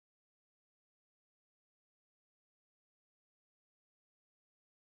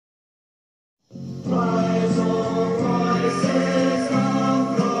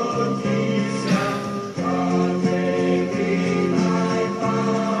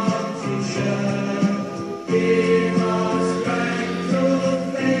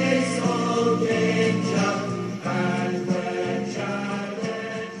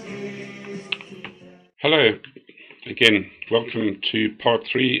again. Welcome to part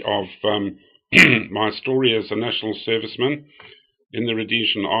 3 of my story as a national serviceman in the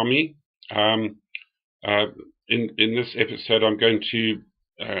Rhodesian army. In this episode, I'm going to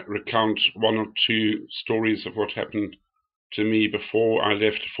recount one or two stories of what happened to me before I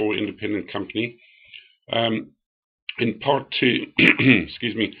left for independent company. In part 2,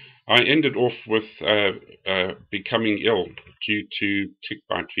 excuse me, I ended off with becoming ill due to tick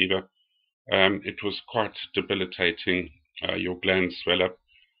bite fever. It was quite debilitating. Your glands swell up.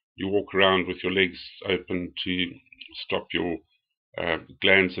 You walk around with your legs open to stop your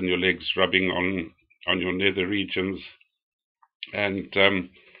glands and your legs rubbing on your nether regions, and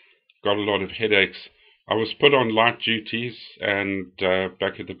got a lot of headaches. I was put on light duties and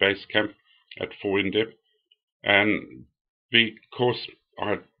back at the base camp at 4 Indep, and because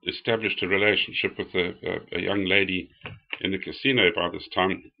I had established a relationship with a young lady in the casino by this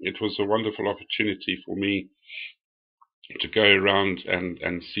time, it was a wonderful opportunity for me to go around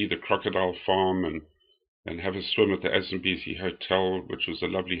and see the crocodile farm and have a swim at the Azambezi Hotel, which was a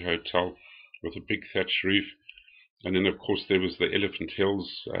lovely hotel with a big thatched roof. And then, of course, there was the Elephant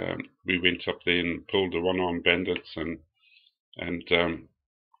Hills. We went up there and pulled the one-armed bandits, and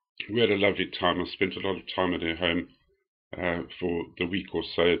we had a lovely time. I spent a lot of time at her home for the week or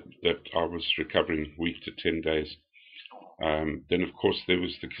so that I was recovering, week to 10 days. Then, of course, there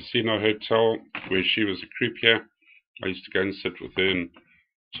was the casino hotel where she was a croupier. I used to go and sit with her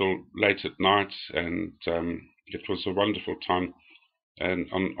until late at night, and it was a wonderful time.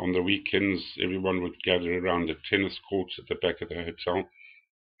 And on the weekends, everyone would gather around the tennis courts at the back of the hotel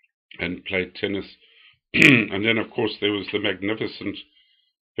and play tennis. And then, of course, there was the magnificent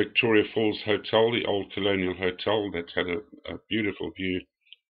Victoria Falls Hotel, the old colonial hotel that had a beautiful view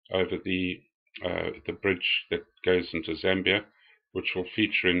over the bridge that goes into Zambia, which will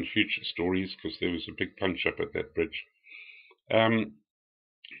feature in future stories because there was a big punch-up at that bridge. And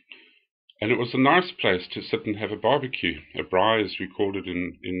it was a nice place to sit and have a barbecue, a braai as we called it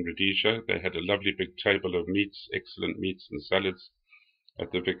in Rhodesia. They had a lovely big table of meats, excellent meats and salads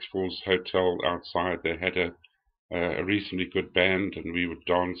at the Vic Falls Hotel outside. They had a reasonably good band, and we would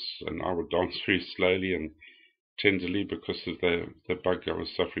dance, and I would dance very slowly and tenderly because of the bug I was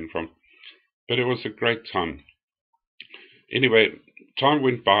suffering from. But it was a great time. Anyway, time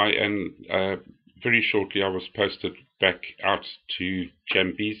went by, and very shortly I was posted back out to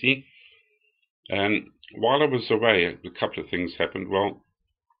Zambezi. And while I was away, a couple of things happened. Well,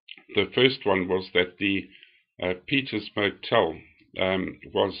 the first one was that the Peters Motel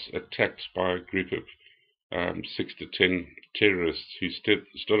was attacked by a group of 6 to 10 terrorists who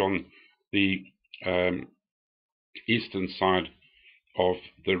stood on the eastern side of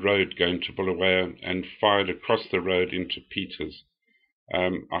the road going to Bulawayo and fired across the road into Peters.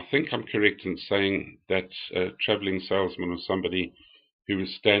 I think I'm correct in saying that a travelling salesman or somebody who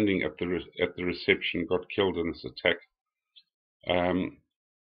was standing at the reception got killed in this attack.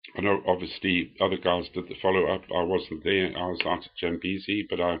 I know obviously other guys did the follow-up. I wasn't there. I was out at Zambezi,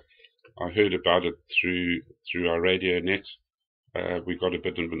 but I heard about it through our radio net. We got a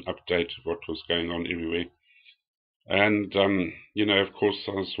bit of an update of what was going on everywhere. And, of course,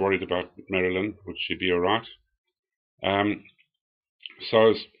 I was worried about Marilyn. Would she be all right?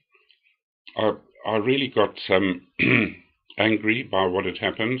 So I really got angry by what had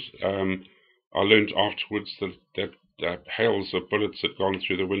happened. I learned afterwards that hails of bullets had gone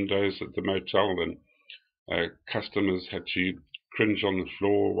through the windows at the motel, and customers had to cringe on the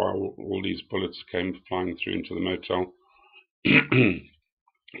floor while all these bullets came flying through into the motel.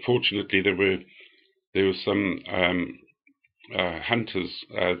 Fortunately, there were some hunters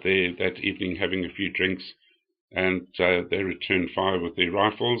there that evening having a few drinks, and they returned fire with their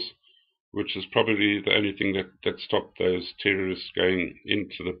rifles, which is probably the only thing that stopped those terrorists going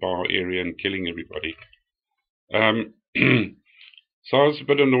into the bar area and killing everybody. So I was a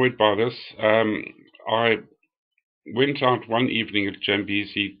bit annoyed by this. I went out one evening at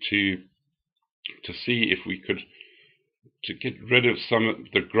Zambezi to see if we could to get rid of some of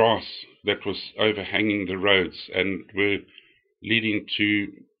the grass that was overhanging the roads and were leading to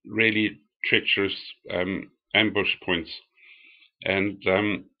really treacherous ambush points. And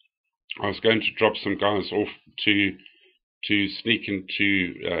I was going to drop some guys off to sneak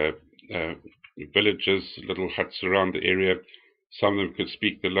into villages, little huts around the area. Some of them could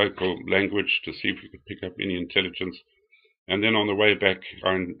speak the local language to see if we could pick up any intelligence. And then on the way back,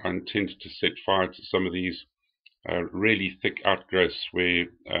 I intended to set fire to some of these really thick outgrowths where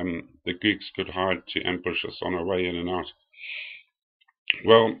the Gooks could hide to ambush us on our way in and out.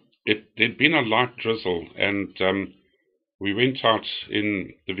 Well, there'd been a light drizzle, and we went out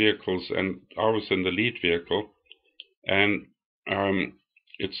in the vehicles, and I was in the lead vehicle, and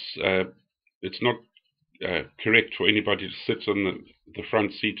it's not correct for anybody to sit on the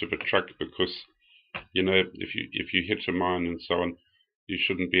front seat of a truck, because if you hit a mine and so on, you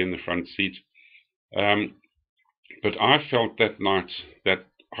shouldn't be in the front seat. But I felt that night that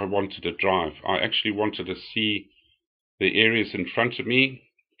I wanted to drive. I actually wanted to see the areas in front of me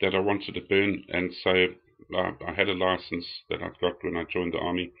that I wanted to burn, and so I had a license that I'd got when I joined the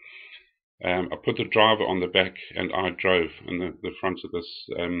army. I put the driver on the back and I drove in the front of this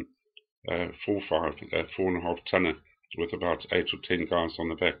 4.5 tonner with about 8 or 10 guys on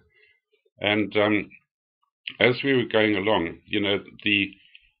the back. And as we were going along, the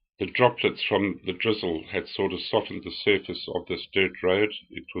droplets from the drizzle had sort of softened the surface of this dirt road.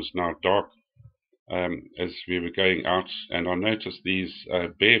 It was now dark as we were going out, and I noticed these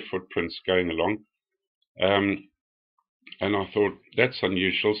bare footprints going along. And I thought, that's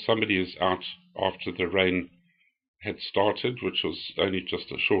unusual. Somebody is out after the rain had started, which was only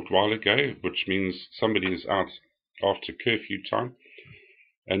just a short while ago, which means somebody is out after curfew time.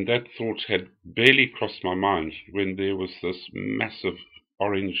 And that thought had barely crossed my mind when there was this massive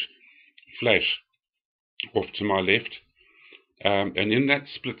orange flash off to my left. And in that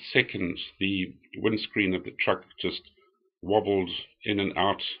split second, the windscreen of the truck just wobbled in and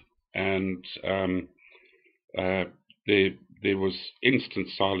out, and there was instant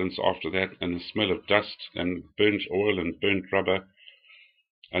silence after that, and the smell of dust and burnt oil and burnt rubber.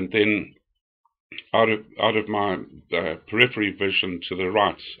 And then out of my periphery vision to the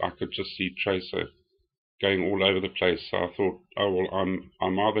right, I could just see tracer going all over the place. So I thought, oh well,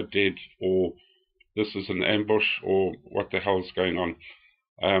 I'm either dead, or this is an ambush, or what the hell's going on.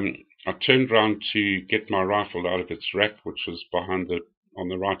 I turned round to get my rifle out of its rack, which was on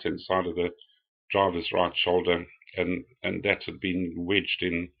the right hand side of the driver's right shoulder, and that had been wedged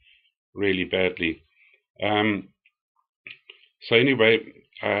in really badly. So anyway,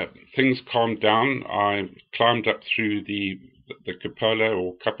 things calmed down. I climbed up through the cupola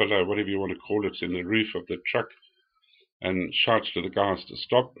or whatever you want to call it, in the roof of the truck, and shouted to the guys to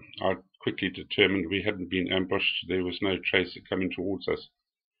stop. I quickly determined we hadn't been ambushed. There was no tracer coming towards us.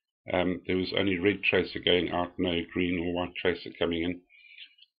 There was only red tracer going out, no green or white tracer coming in.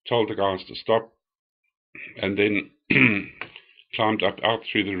 Told the guys to stop, and then climbed up out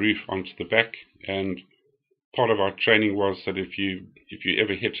through the roof onto the back. And part of our training was that if you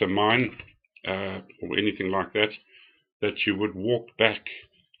ever hit a mine or anything like that, that you would walk back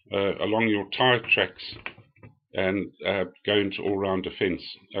along your tire tracks and go into all-round defense.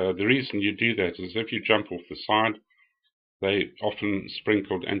 The reason you do that is if you jump off the side, they often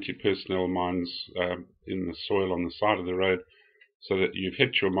sprinkled anti-personnel mines in the soil on the side of the road, so that you've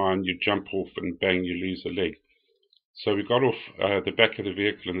hit your mine, you jump off, and bang, you lose a leg. So we got off the back of the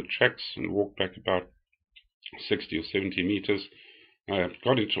vehicle in the tracks and walked back about 60 or 70 meters,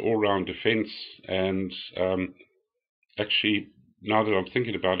 got into all-round defense, and actually, now that I'm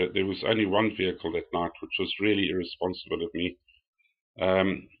thinking about it, there was only one vehicle that night, which was really irresponsible of me,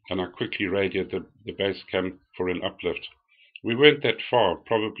 and I quickly radioed the base camp for an uplift. We weren't that far,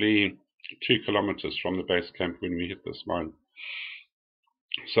 probably 2 kilometers from the base camp when we hit this mine.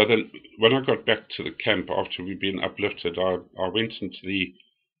 So then, when I got back to the camp after we'd been uplifted, I went into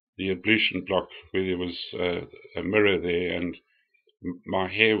the ablution block where there was a mirror there, and my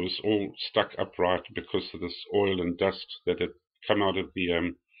hair was all stuck upright because of this oil and dust that had come out of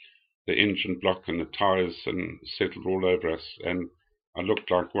the engine block and the tires and settled all over us. And I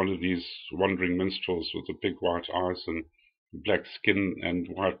looked like one of these wandering minstrels with the big white eyes and black skin and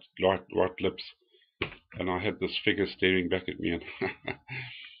white lips. And I had this figure staring back at me, and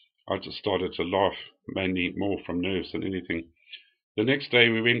I just started to laugh, mainly more from nerves than anything. The next day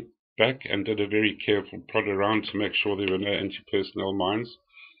we went back and did a very careful prod around to make sure there were no anti-personnel mines.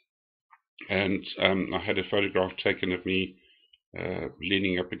 And I had a photograph taken of me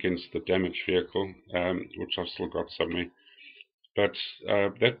leaning up against the damaged vehicle, which I've still got somewhere. But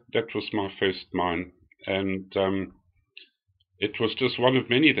that was my first mine, and it was just one of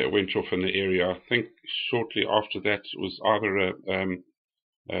many that went off in the area. I think shortly after that it was either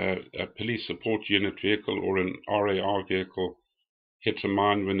a police support unit vehicle or an RAR vehicle hit a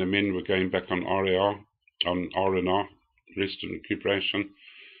mine when the men were going back on RAR, on R&R, rest and recuperation,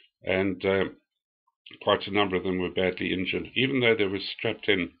 and quite a number of them were badly injured, even though they were strapped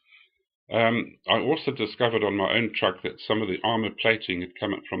in. I also discovered on my own truck that some of the armor plating had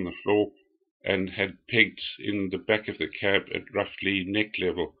come up from the floor and had pegged in the back of the cab at roughly neck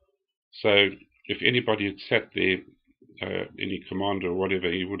level. So if anybody had sat there, any commander or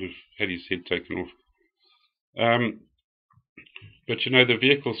whatever, he would have had his head taken off. But you know, the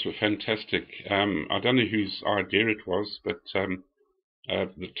vehicles were fantastic. I don't know whose idea it was, but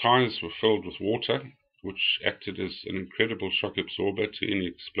the tyres were filled with water, which acted as an incredible shock absorber to any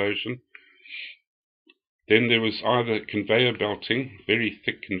explosion. Then there was either conveyor belting, very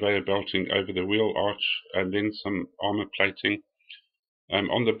thick conveyor belting over the wheel arch, and then some armor plating.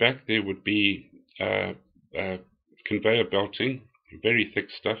 On the back there would be conveyor belting, very thick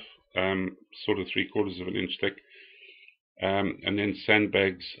stuff, sort of 3/4 of an inch thick, and then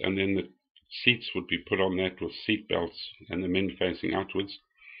sandbags, and then the seats would be put on that with seat belts, and the men facing outwards.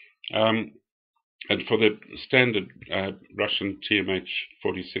 And for the standard Russian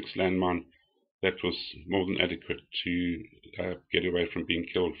TMH-46 landmine, that was more than adequate to get away from being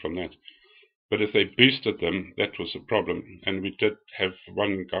killed from that. But if they boosted them, that was a problem. And we did have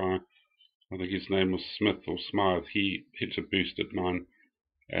one guy, I think his name was Smith or Smythe, he hit a boosted mine,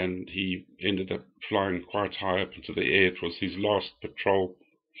 and he ended up flying quite high up into the air. It was his last patrol,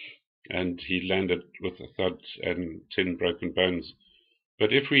 and he landed with a thud and 10 broken bones.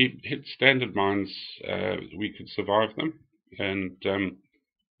 But if we hit standard mines, we could survive them, and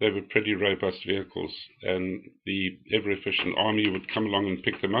they were pretty robust vehicles, and the ever-efficient army would come along and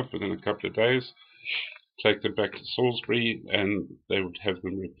pick them up within a couple of days, take them back to Salisbury, and they would have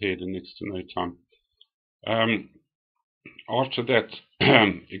them repaired in next to no time. After that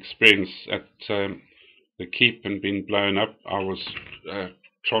experience at the keep and being blown up, I was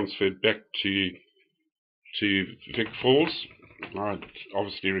transferred back to Vic Falls. I'd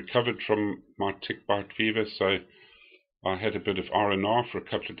obviously recovered from my tick bite fever, so I had a bit of R&R for a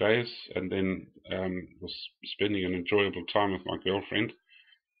couple of days, and then was spending an enjoyable time with my girlfriend,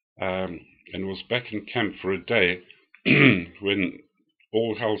 and was back in camp for a day when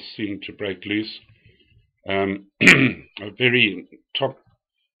all hell seemed to break loose. A very top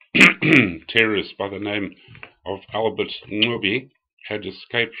terrorist by the name of Albert Ngobi had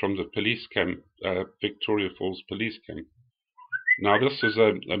escaped from the police camp, Victoria Falls police camp. Now this was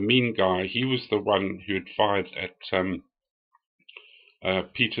a mean guy. He was the one who had fired at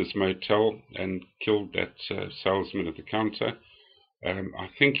Peter's Motel and killed that salesman at the counter. I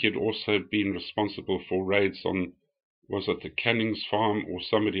think he'd also been responsible for raids on, was it the Canning's farm or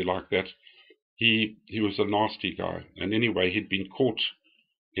somebody like that. He was a nasty guy, and anyway, he'd been caught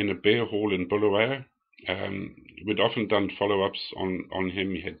in a bear hall in Bulawayo. We'd often done follow-ups on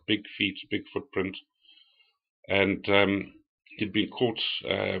him. He had big feet, big footprint, and he'd been caught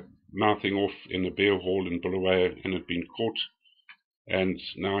mouthing off in a bear hall in Bulawayo, and had been caught, and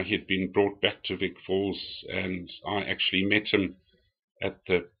now he'd been brought back to Vic Falls, and I actually met him at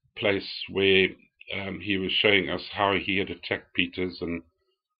the place where he was showing us how he had attacked Peters, and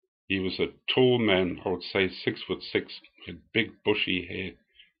he was a tall man, I would say 6'6", had big bushy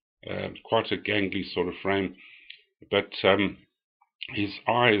hair, quite a gangly sort of frame, but his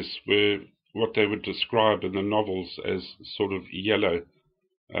eyes were what they would describe in the novels as sort of yellow.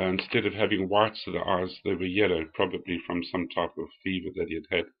 Instead of having whites of the eyes, they were yellow, probably from some type of fever that he had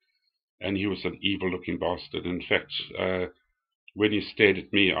had. And he was an evil-looking bastard. In fact, when he stared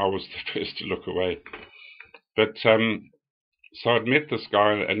at me, I was the first to look away. But so I'd met this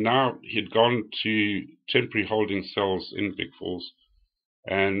guy, and now he'd gone to temporary holding cells in Vic Falls,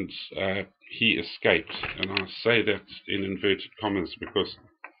 and he escaped. And I say that in inverted commas because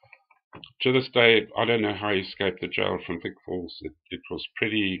to this day, I don't know how he escaped the jail from Vic Falls. It was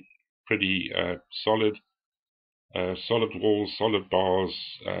pretty solid, solid walls, solid bars.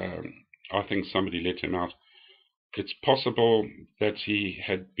 I think somebody let him out. It's possible that he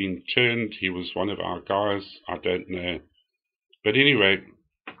had been turned. He was one of our guys. I don't know. But anyway,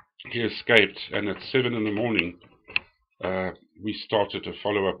 he escaped, and at 7 in the morning, we started a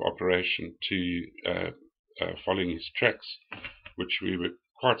follow-up operation to following his tracks, which we were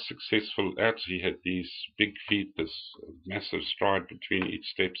quite successful at. He had these big feet, this massive stride between each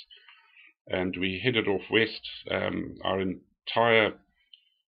steps, and we headed off west. Our entire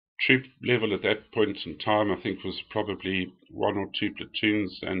troop level at that point in time, I think, was probably 1 or 2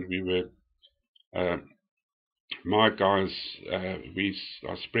 platoons, and we were my guys.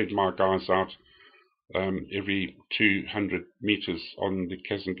 I spread my guys out every 200 meters on the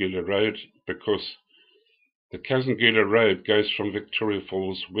Kazangula Road, because the Kazangula Road goes from Victoria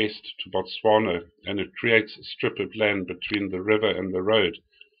Falls west to Botswana, and it creates a strip of land between the river and the road.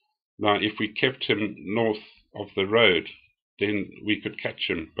 Now, if we kept him north of the road, then we could catch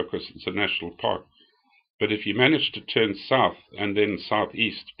him because it's a national park. But if he managed to turn south and then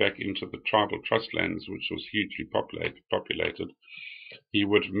southeast back into the tribal trust lands, which was hugely populated, he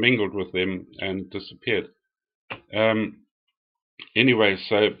would have mingled with them and disappeared. Anyway,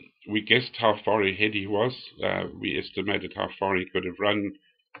 so we guessed how far ahead he was. We estimated how far he could have run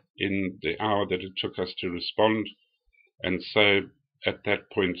in the hour that it took us to respond. And so at that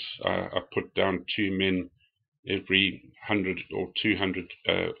point, I put down 2 men every 100 or 200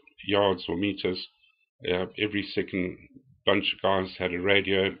 yards or meters. Every second bunch of guys had a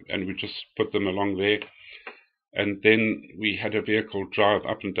radio, and we just put them along there. And then we had a vehicle drive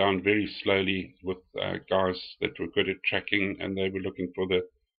up and down very slowly with guys that were good at tracking, and they were looking for the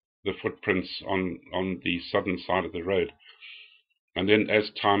footprints on the southern side of the road. And then as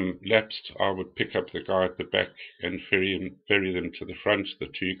time lapsed, I would pick up the guy at the back and ferry them to the front, the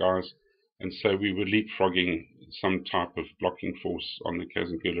 2 guys. And so we were leapfrogging some type of blocking force on the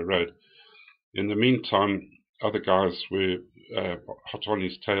Kazangula Road. In the meantime, other guys were hot on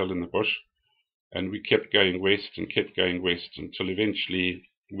his tail in the bush, and we kept going west until eventually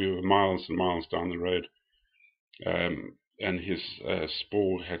we were miles and miles down the road, and his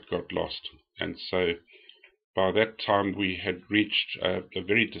spoor had got lost. And so by that time we had reached a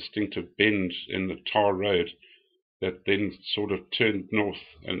very distinctive bend in the tar road that then sort of turned north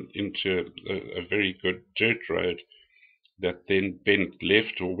and into a very good dirt road that then bent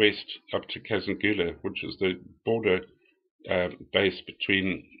left or west up to Kazangula, which is the border base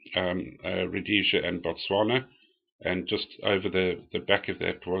between Rhodesia and Botswana, and just over the back of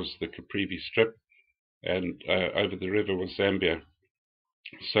that was the Caprivi Strip, and over the river was Zambia.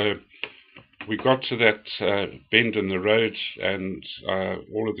 So we got to that bend in the road, and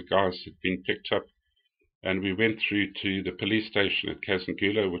all of the guys had been picked up, and we went through to the police station at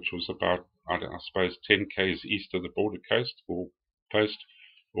Kazangula, which was about, I suppose, 10 k's east of the border post, or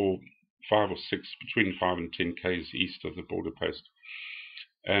 5 or 6, between 5 and 10 k's east of the border post.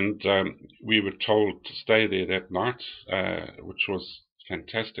 And we were told to stay there that night, which was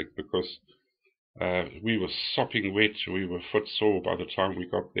fantastic because we were sopping wet, we were footsore by the time we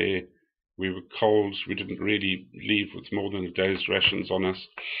got there. We were cold, we didn't really leave with more than a day's rations on us.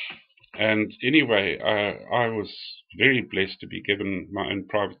 And anyway, I was very blessed to be given my own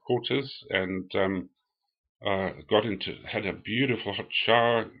private quarters, and had a beautiful hot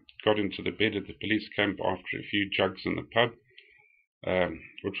shower, got into the bed at the police camp after a few jugs in the pub,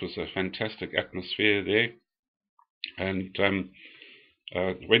 which was a fantastic atmosphere there, and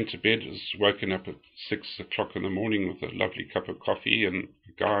went to bed. Was woken up at 6 o'clock in the morning with a lovely cup of coffee and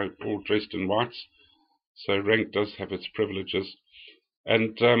a guy all dressed in whites. So rank does have its privileges.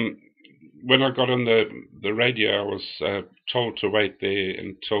 And when I got on the radio, I was told to wait there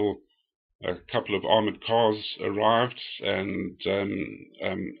until a couple of armored cars arrived, and a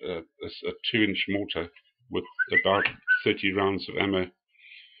 2-inch mortar with about 30 rounds of ammo.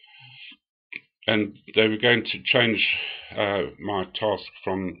 And they were going to change my task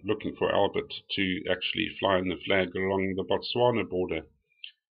from looking for Albert to actually flying the flag along the Botswana border.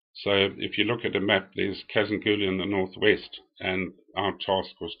 So if you look at the map, there's Kazangula in the northwest, and our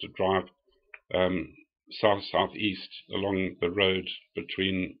task was to drive south-southeast along the road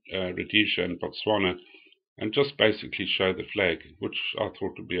between Rhodesia and Botswana, and just basically show the flag, which I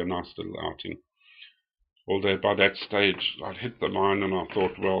thought would be a nice little outing. Although by that stage I'd hit the mine, and I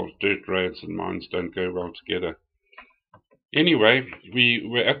thought, well, dirt roads and mines don't go well together. Anyway, we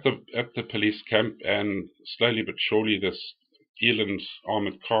were at the police camp, and slowly but surely this Eland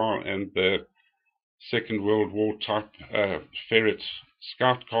armored car and the Second World War type ferret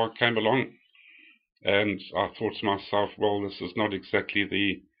scout car came along, and I thought to myself, well, this is not exactly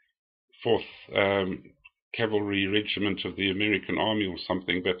the 4th Cavalry Regiment of the American Army or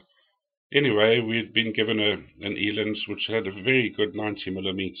something, but anyway, we had been given an Eland which had a very good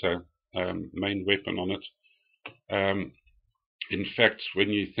 90mm main weapon on it. In fact, when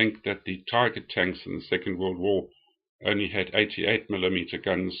you think that the Tiger tanks in the Second World War only had 88mm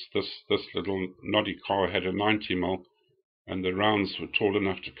guns, this little noddy car had a 90mm, and the rounds were tall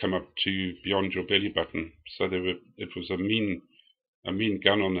enough to come up to beyond your belly button. So it was a mean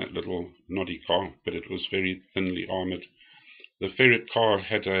gun on that little noddy car, but it was very thinly armored. The ferret car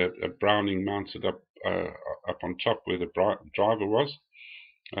had a Browning mounted up on top where the driver was,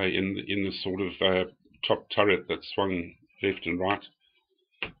 in the sort of top turret that swung left and right.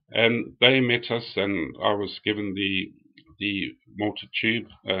 And they met us, and I was given the mortar tube,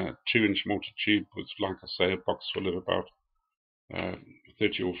 2-inch mortar tube with, like I say, a box full of about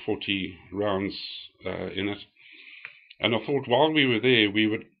 30 or 40 rounds in it. And I thought while we were there, we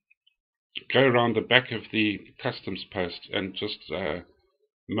would go around the back of the customs post and just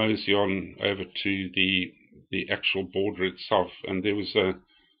mosey on over to the actual border itself. And there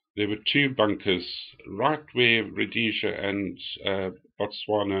were 2 bunkers right where Rhodesia and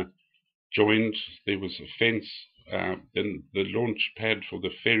Botswana joined. There was a fence then the launch pad for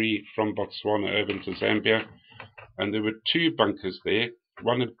the ferry from Botswana over to Zambia. And there were 2 bunkers there.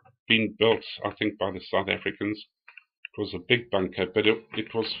 One had been built, I think, by the South Africans. It was a big bunker, but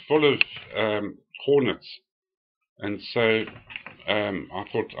it was full of hornets. And so I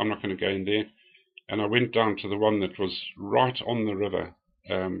thought, I'm not going to go in there. And I went down to the one that was right on the river,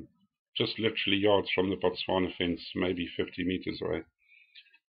 just literally yards from the Botswana fence, maybe 50 meters away.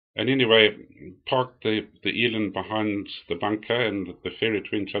 And anyway, parked the eland behind the bunker, and the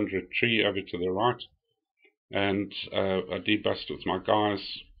ferret went under a tree over to the right. And I debussed with my guys.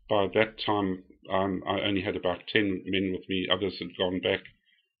 By that time, I only had about 10 men with me. Others had gone back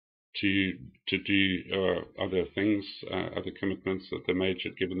to do other things, other commitments that the major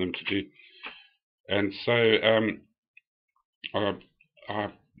had given them to do. And so I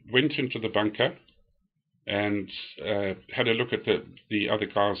went into the bunker and had a look at the other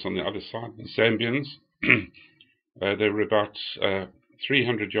guys on the other side, the Zambians. They were about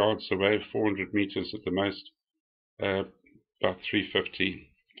 300 yards away, 400 meters at the most, about 350.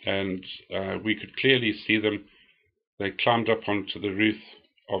 And we could clearly see them. They climbed up onto the roof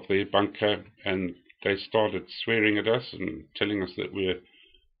of their bunker and they started swearing at us and telling us that we're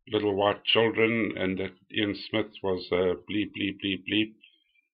little white children and that Ian Smith was bleep, bleep, bleep, bleep.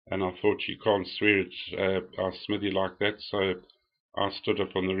 And I thought, you can't swear at our Smithy like that. So I stood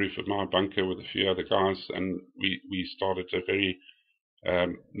up on the roof of my bunker with a few other guys, and we started a very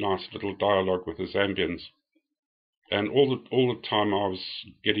nice little dialogue with the Zambians. And all the time I was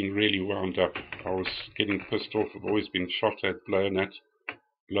getting really wound up. I was getting pissed off. I've always been shot at, blown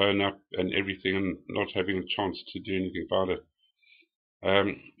up and everything, and not having a chance to do anything about it.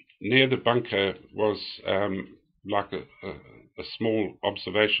 Near the bunker was like a small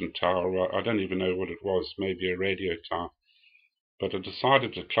observation tower. I don't even know what it was, maybe a radio tower. But I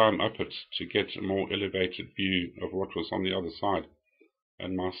decided to climb up it to get a more elevated view of what was on the other side.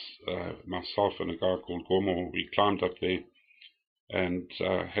 And myself and a guy called Gomo, we climbed up there and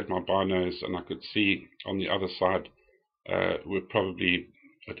had my binos, and I could see on the other side were probably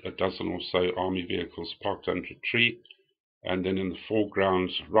a dozen or so army vehicles parked under a tree. And then in the foreground,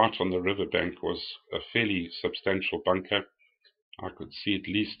 right on the riverbank, was a fairly substantial bunker. I could see at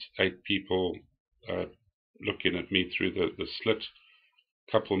least 8 people looking at me through the slit.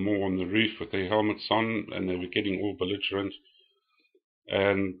 A couple more on the roof with their helmets on, and they were getting all belligerent.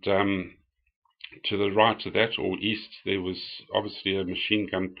 And to the right of that, or east, there was obviously a machine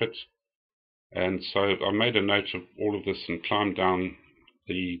gun pit. And so I made a note of all of this and climbed down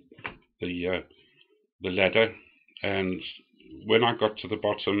the ladder. And when I got to the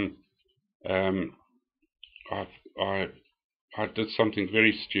bottom, I did something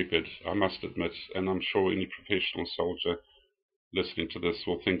very stupid, I must admit, and I'm sure any professional soldier listening to this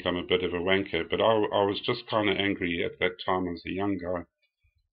will think I'm a bit of a wanker, but I was just kind of angry at that time as a young guy,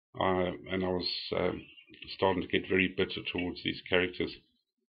 and I was starting to get very bitter towards these characters.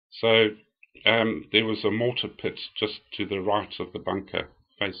 So there was a mortar pit just to the right of the bunker,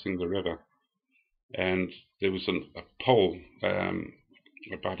 facing the river. And there was a pole,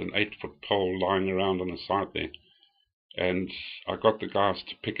 about an 8-foot pole lying around on the side there. And I got the guys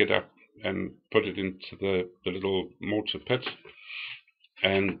to pick it up and put it into the little mortar pit.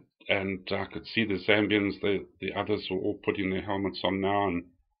 And I could see the Zambians, the others were all putting their helmets on now, and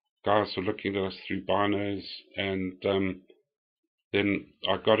guys were looking at us through binos. And then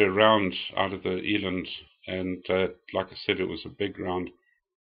I got a round out of the eland, and like I said, it was a big round.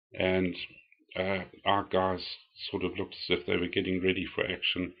 And our guys sort of looked as if they were getting ready for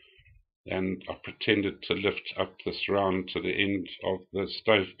action, and I pretended to lift up this round to the end of the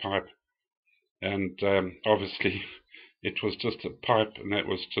stovepipe, and obviously it was just a pipe, and that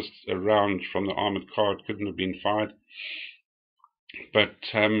was just a round from the armoured car. It couldn't have been fired. But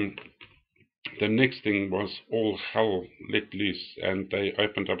the next thing was all hell let loose, and they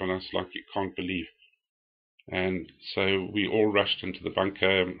opened up on us like you can't believe. And so we all rushed into the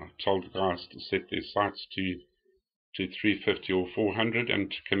bunker. I told the guys to set their sights to 350 or 400 and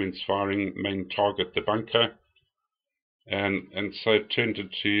to commence firing, main target the bunker. And so it turned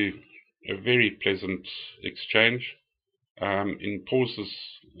into a very pleasant exchange. In pauses,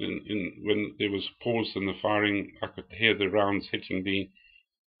 when there was a pause in the firing, I could hear the rounds hitting the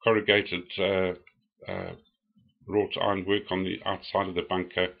corrugated wrought ironwork on the outside of the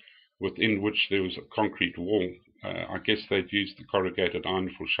bunker, within which there was a concrete wall. I guess they'd used the corrugated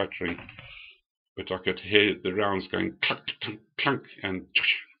iron for shuttering, but I could hear the rounds going clunk, clunk, clunk, and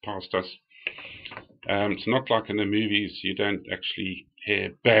past us. It's not like in the movies. You don't actually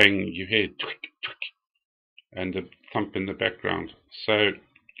hear bang, you hear twick, twick, and a thump in the background. So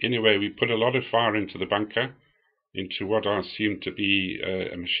anyway, we put a lot of fire into the bunker, into what I assumed to be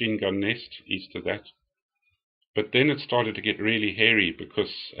a machine gun nest east of that. But then it started to get really hairy because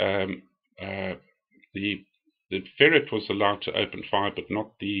the ferret was allowed to open fire, but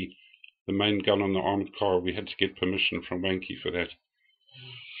not the main gun on the armored car. We had to get permission from Wanky for that.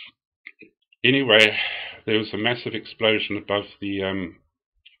 Anyway, there was a massive explosion above the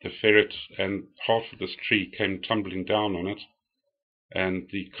ferret, and half of this tree came tumbling down on it. And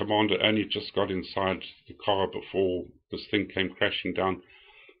the commander only just got inside the car before this thing came crashing down.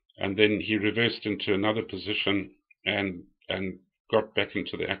 And then he reversed into another position and got back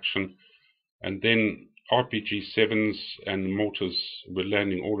into the action. And then RPG-7s and mortars were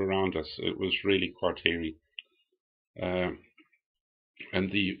landing all around us. It was really quite hairy.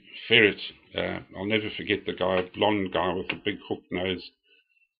 And the ferret, I'll never forget the guy, a blonde guy with a big hooked nose.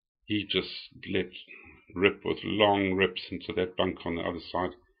 He just let rip with long rips into that bunk on the other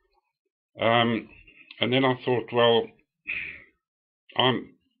side. And then I thought, well,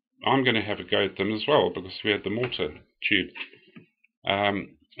 I'm going to have a go at them as well, because we had the mortar tube.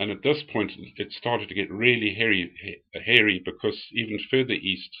 And at this point, it started to get really hairy, because even further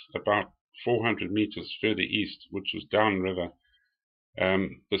east, about 400 meters further east, which was downriver,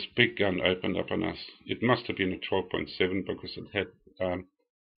 this big gun opened up on us. It must have been a 12.7, because it had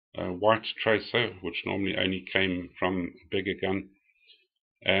a white tracer, which normally only came from a bigger gun,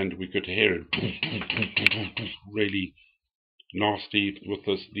 and we could hear it really nasty with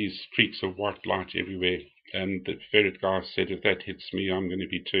these streaks of white light everywhere. And the ferret guy said, if that hits me, I'm going to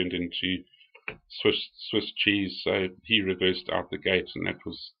be turned into Swiss cheese. So he reversed out the gate, and that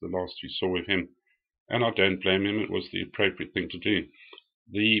was the last we saw of him. And I don't blame him. It was the appropriate thing to do.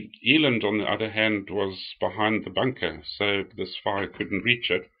 The eland, on the other hand, was behind the bunker, so this fire couldn't reach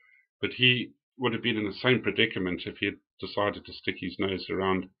it. But he would have been in the same predicament if he had decided to stick his nose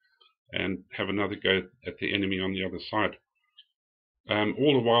around and have another go at the enemy on the other side.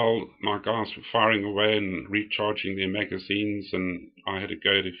 All the while, my guys were firing away and recharging their magazines, and I had a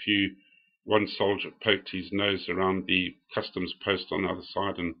go at a few. One soldier poked his nose around the customs post on the other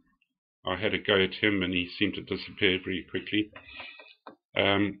side, and I had a go at him, and he seemed to disappear very quickly.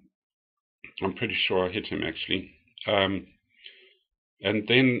 I'm pretty sure I hit him, actually. And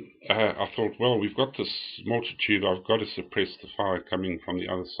then I thought, well, we've got this mortar tube. I've got to suppress the fire coming from the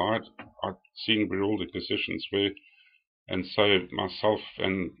other side. I'd seen where all the positions were. And so myself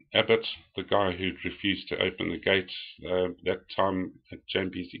and Abbott, the guy who'd refused to open the gate that time at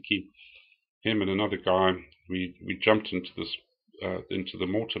Jambezi Keep, him and another guy, we jumped into the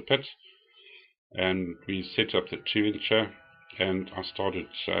mortar pit, and we set up the 2-incher, and I started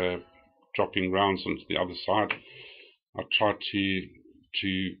dropping rounds onto the other side. I tried to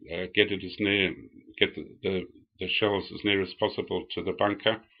get the shells as near as possible to the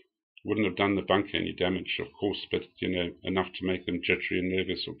bunker. Wouldn't have done the bunker any damage, of course, but enough to make them jittery and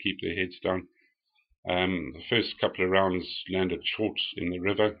nervous or keep their heads down. The first couple of rounds landed short in the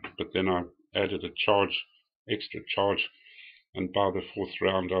river, but then I added a extra charge, and by the 4th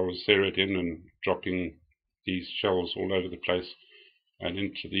round I was zeroed in and dropping these shells all over the place and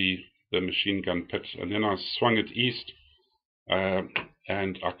into the machine gun pit. And then I swung it east,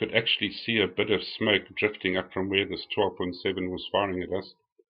 and I could actually see a bit of smoke drifting up from where this 12.7 was firing at us.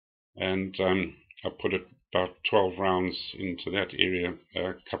 And I put about 12 rounds into that area,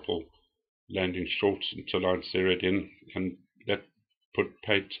 a couple landing short until I'd zeroed in, and that put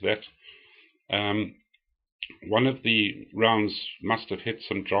paid to that. One of the rounds must have hit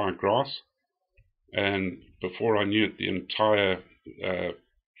some dry grass, and before I knew it, the entire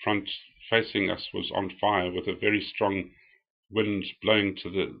front facing us was on fire, with a very strong wind blowing to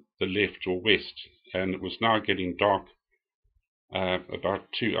the left or west, and it was now getting dark.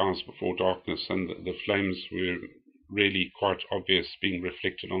 About 2 hours before darkness, and the flames were really quite obvious, being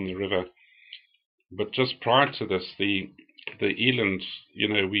reflected on the river. But just prior to this, the eland,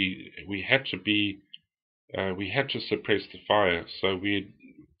 we had to suppress the fire. So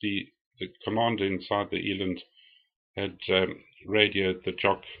the commander inside the eland had radioed the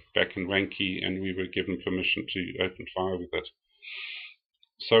jock back in Wanky, and we were given permission to open fire with it.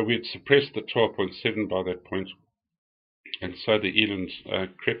 So we had suppressed the 12.7 by that point. And so the eland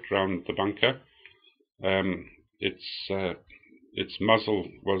crept round the bunker. Its muzzle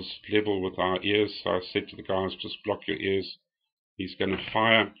was level with our ears, so I said to the guys, just block your ears, he's going to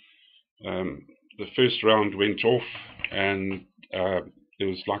fire. The first round went off, and there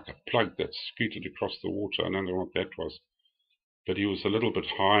was like a plug that scooted across the water. I don't know what that was, but he was a little bit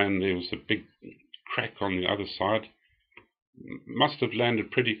high, and there was a big crack on the other side. Must have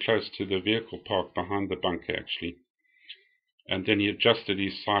landed pretty close to the vehicle park behind the bunker, actually. And then he adjusted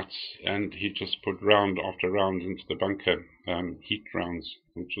his sights, and he just put round after round into the bunker, heat rounds,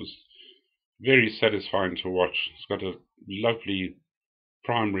 which was very satisfying to watch. It's got a lovely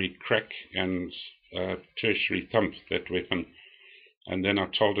primary crack and tertiary thump, that weapon. And then I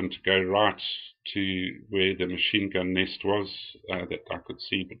told him to go right to where the machine gun nest was, that I could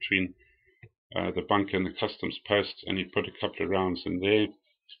see between the bunker and the customs post, and he put a couple of rounds in there.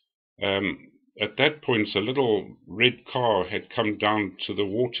 At that point, a little red car had come down to the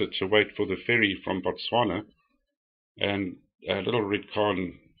water to wait for the ferry from Botswana, and a little red car,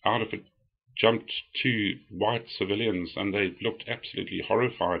 and out of it jumped two white civilians, and they looked absolutely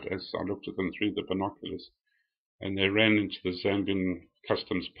horrified as I looked at them through the binoculars, and they ran into the Zambian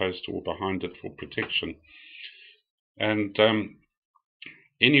customs post or behind it for protection. And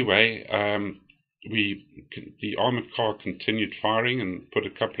anyway, the armored car continued firing and put a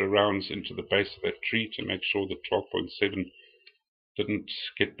couple of rounds into the base of that tree to make sure that 12.7 didn't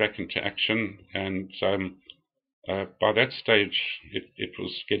get back into action. And by that stage, it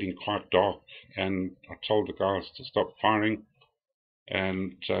was getting quite dark, and I told the guys to stop firing,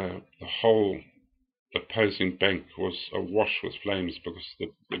 and the whole opposing bank was awash with flames because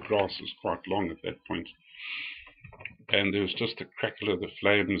the grass was quite long at that point. And there was just a crackle of the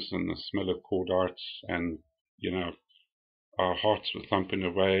flames and the smell of cordites, and our hearts were thumping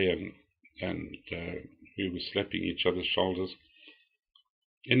away, and we were slapping each other's shoulders.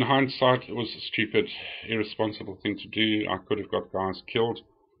 In hindsight, it was a stupid, irresponsible thing to do. I could have got guys killed,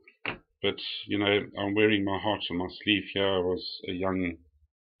 but I'm wearing my heart on my sleeve here. I was a young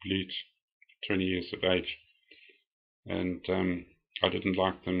blute, 20 years of age, and I didn't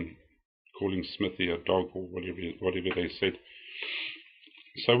like them calling Smithy a dog or whatever they said.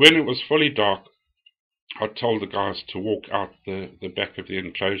 So when it was fully dark, I told the guys to walk out the back of the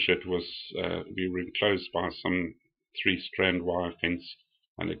enclosure. It was we were enclosed by some 3-strand wire fence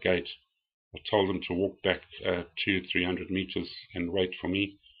and a gate. I told them to walk back 200-300 meters and wait for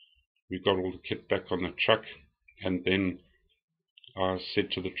me. We got all the kit back on the truck, and then I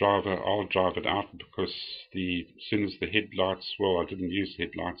said to the driver, I'll drive it out, because as soon as the headlights, well, I didn't use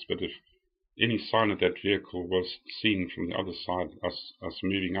headlights, but if any sign of that vehicle was seen from the other side, us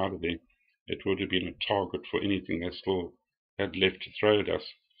moving out of there, it would have been a target for anything they still had left to throw at us.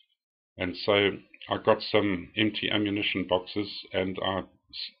 And so I got some empty ammunition boxes, and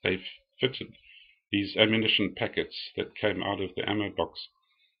they fitted these ammunition packets that came out of the ammo box,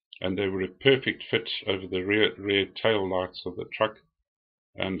 and they were a perfect fit over the rear tail lights of the truck.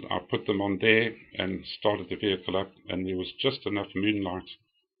 And I put them on there and started the vehicle up, and there was just enough moonlight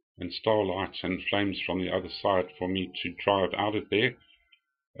and starlight and flames from the other side for me to drive out of there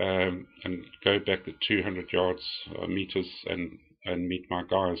and go back the 200 meters and meet my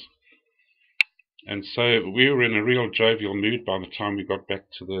guys. And so we were in a real jovial mood by the time we got back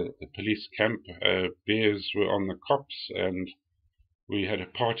to the police camp. Beers were on the cops, and we had a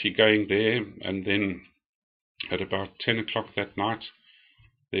party going there. And then at about 10 o'clock that night,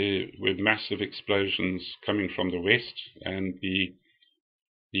 there were massive explosions coming from the west, and the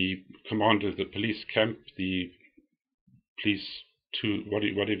commander of the police camp, the police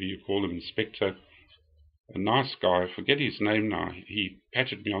whatever you call him, inspector, a nice guy, I forget his name now, he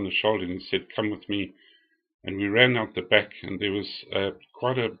patted me on the shoulder and said, come with me. And we ran out the back, and there was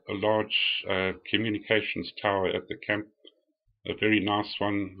quite a large communications tower at the camp, a very nice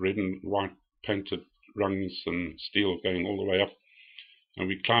one, red and white painted rungs and steel going all the way up. And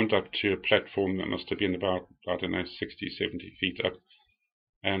we climbed up to a platform that must have been about, 60, 70 feet up.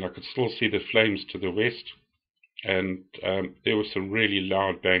 And I could still see the flames to the west. And there were some really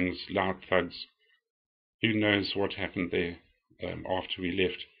loud bangs, loud thuds. Who knows what happened there after we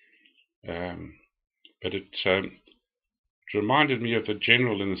left. But it reminded me of a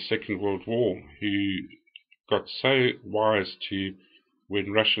general in the Second World War who got so wise to,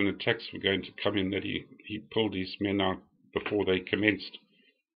 when Russian attacks were going to come in, that he pulled his men out before they commenced,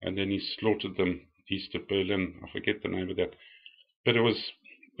 and then he slaughtered them east of Berlin. I forget the name of that. But it was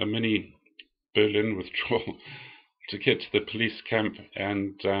a mini Berlin withdrawal to get to the police camp.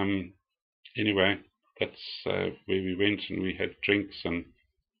 And anyway, that's where we went, and we had drinks and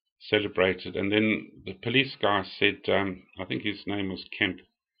celebrated. And then the police guy said, I think his name was Kemp,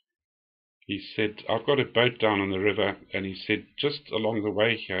 he said, I've got a boat down on the river, and he said, just along the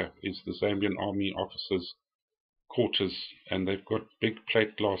way here is the Zambian Army officers' quarters, and they've got big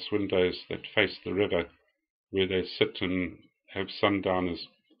plate glass windows that face the river where they sit and have sundowners.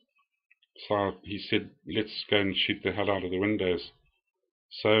 So he said, let's go and shoot the hell out of the windows.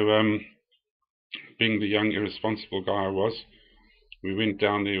 So being the young irresponsible guy I was, we went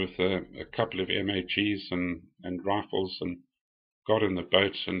down there with a couple of MHEs and rifles, and got in the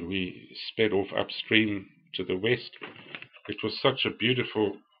boat and we sped off upstream to the west. It was such a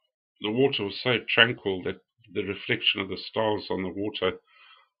beautiful, the water was so tranquil that the reflection of the stars on the water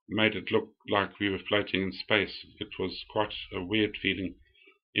made it look like we were floating in space. It was quite a weird feeling.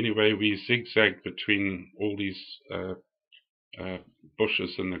 Anyway, we zigzagged between all these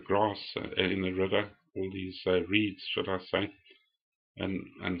bushes in the grass in the river, all these reeds, should I say,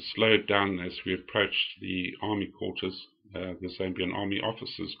 and slowed down as we approached the army quarters, the Zambian army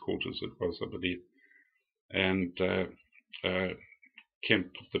officers' quarters it was, I believe, and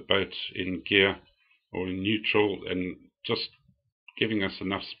Kemp put the boat in gear or in neutral and just giving us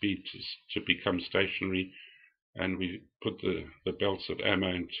enough speed to become stationary, and we put the belts of ammo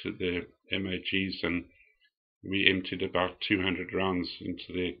into the MAGs and we emptied about 200 rounds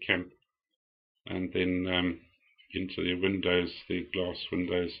into their camp and then into their windows, their glass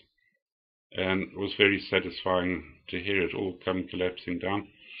windows, and it was very satisfying to hear it all come collapsing down.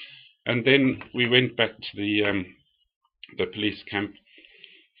 And then we went back to the police camp,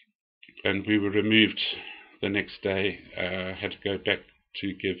 and we were removed the next day. Had to go back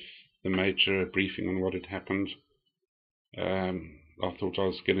to give the major a briefing on what had happened. I thought I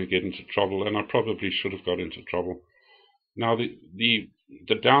was going to get into trouble, and I probably should have got into trouble. Now, the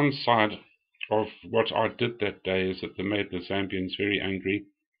downside of what I did that day is that they made the Zambians very angry,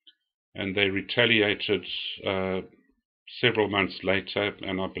 and they retaliated several months later,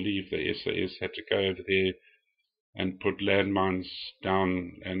 and I believe the SAS had to go over there and put landmines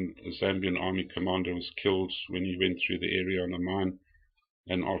down, and a Zambian army commander was killed when he went through the area on a mine,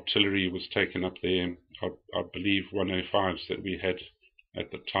 and artillery was taken up there. I believe 105s that we had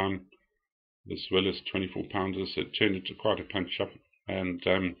at the time, as well as 24-pounders. It turned into quite a punch-up, and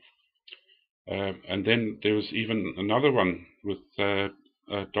then there was even another one with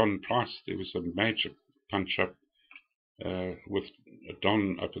Don Price. There was a major punch-up with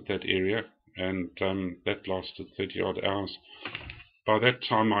Don up at that area, and that lasted 30-odd hours. By that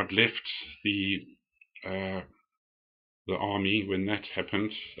time, I'd left the army when that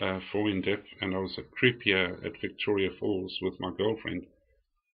happened for Indep, and I was a croupier at Victoria Falls with my girlfriend,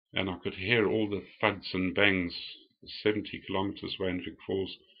 and I could hear all the thuds and bangs 70 kilometers away in Vic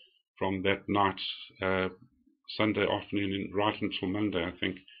Falls from that night, Sunday afternoon, right until Monday, I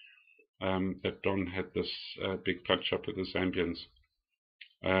think, that Don had this big punch-up with the Zambians.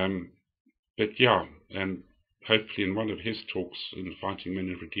 But yeah, and hopefully in one of his talks in Fighting Men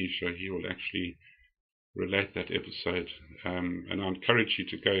of Rhodesia, he will actually relate that episode. And I encourage you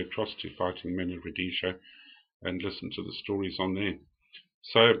to go across to Fighting Men of Rhodesia and listen to the stories on there.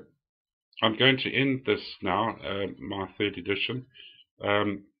 So I'm going to end this now, my third edition.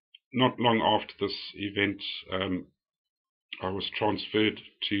 Not long after this event, I was transferred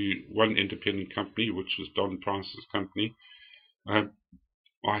to one independent company, which was Don Price's company.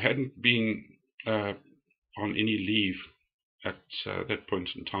 I hadn't been on any leave at that point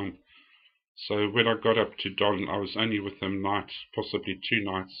in time. So when I got up to Don, I was only with him night, possibly 2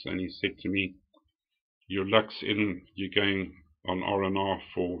 nights, and he said to me, "Your luck's in, you're going on R&R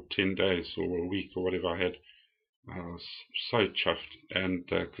for 10 days or a week or whatever I had." I was so chuffed, and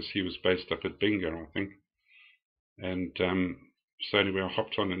because he was based up at Binga, I think. And so anyway, I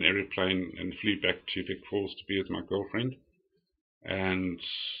hopped on an aeroplane and flew back to Vic Falls to be with my girlfriend. And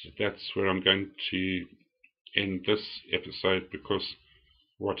that's where I'm going to end this episode, because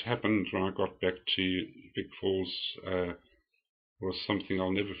what happened when I got back to Vic Falls was something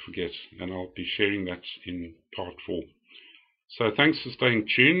I'll never forget, and I'll be sharing that in part 4. So thanks for staying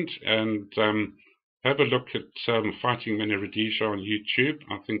tuned, and have a look at Fighting Men of Rhodesia on YouTube.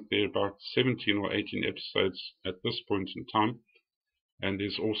 I think there are about 17 or 18 episodes at this point in time, and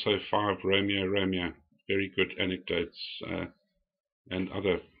there's also 5 Romeo, very good anecdotes and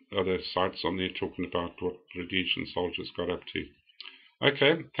other sites on there talking about what Rhodesian soldiers got up to.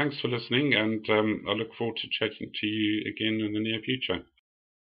 Okay, thanks for listening, and I look forward to chatting to you again in the near future.